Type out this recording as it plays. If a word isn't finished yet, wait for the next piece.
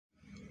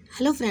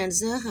Hello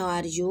friends, how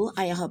are you?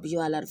 I hope you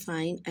all are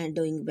fine and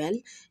doing well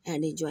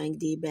and enjoying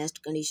the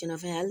best condition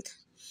of health.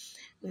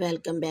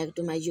 Welcome back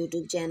to my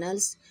YouTube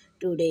channels.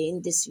 Today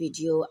in this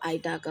video, I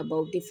talk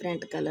about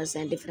different colors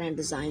and different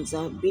designs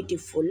of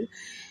beautiful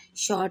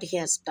short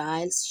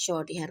hairstyles,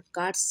 short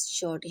haircuts,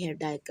 short hair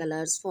dye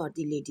colors for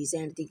the ladies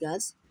and the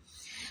girls.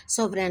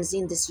 So friends,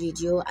 in this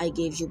video, I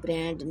gave you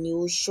brand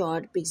new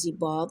short pixie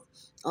bob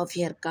of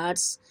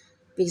haircuts,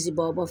 pixie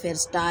bob of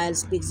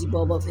hairstyles, pixie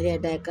bob of hair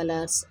dye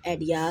colors,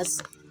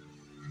 ideas,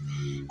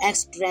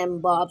 extreme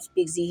bobs,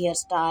 pixie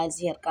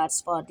hairstyles,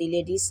 haircuts for the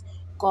ladies,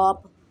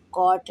 cop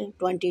cot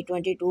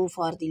 2022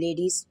 for the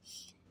ladies,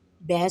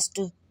 best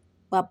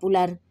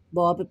popular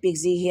bob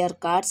pixie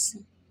haircuts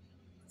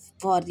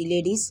for the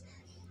ladies,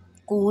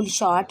 cool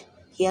short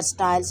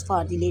hairstyles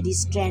for the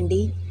ladies,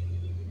 trendy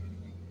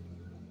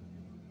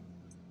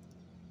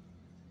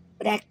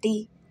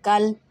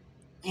practical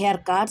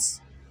haircuts,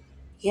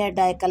 hair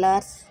dye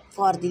colors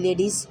for the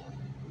ladies,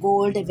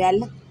 gold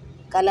well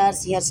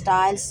colors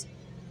hairstyles,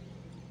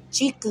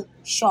 chic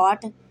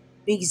short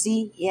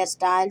pixie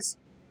hairstyles,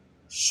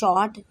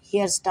 short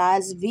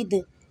hairstyles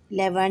with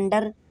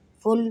lavender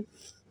full,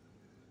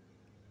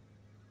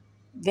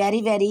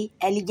 very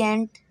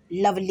elegant,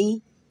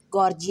 lovely,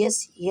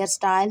 gorgeous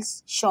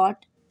hairstyles,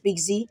 short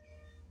pixie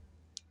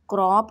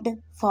cropped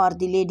for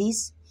the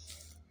ladies,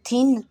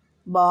 thin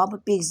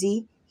bob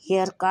pixie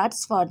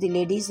haircuts for the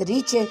ladies,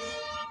 rich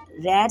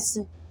rats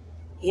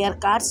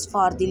haircuts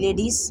for the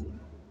ladies,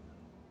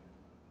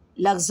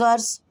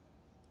 luxurious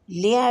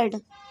layered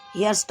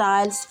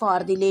hairstyles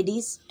for the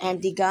ladies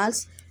and the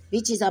girls,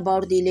 which is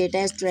about the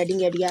latest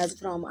trending ideas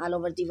from all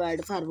over the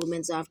world for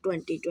women of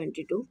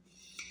 2022.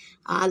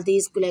 All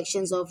these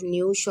collections of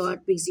new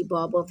short pixie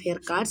bob of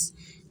haircuts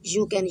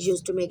you can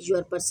use to make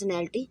your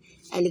personality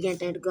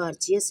elegant and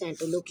gorgeous and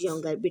to look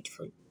younger,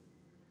 beautiful.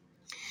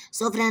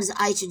 So friends,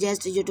 I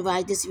suggest you to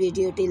watch this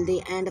video till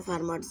the end for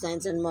more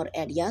designs and more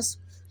ideas.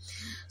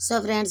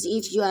 So friends,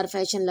 if you are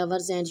fashion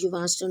lovers and you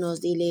want to know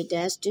the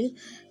latest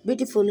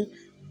beautiful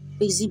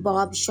pixie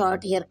bob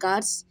short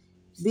haircuts,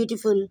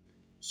 beautiful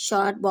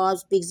short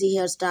bobs pixie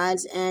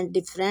hairstyles and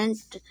different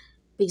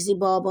pixie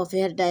bob of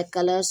hair dye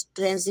colors,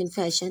 trends in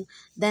fashion,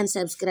 then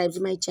subscribe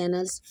to my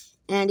channels.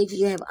 And if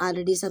you have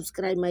already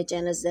subscribed my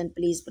channels, then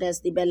please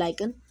press the bell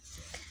icon.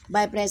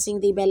 By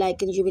pressing the bell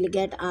icon, you will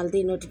get all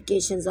the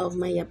notifications of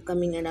my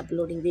upcoming and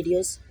uploading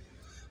videos.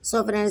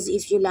 So friends,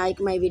 if you like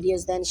my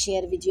videos, then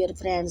share with your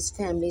friends,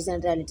 families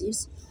and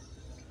relatives.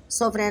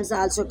 So friends,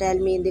 also tell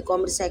me in the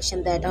comment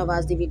section that how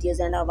was the videos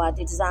and how was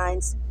the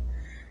designs.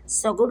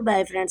 So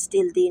goodbye friends,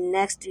 till the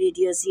next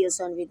video. See you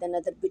soon with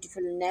another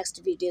beautiful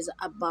next videos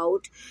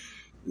about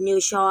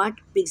new short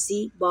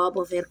pixie bob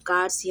of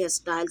haircuts,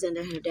 hairstyles and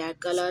hair dye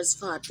colors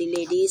for the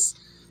ladies.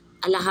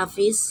 Allah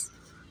Hafiz.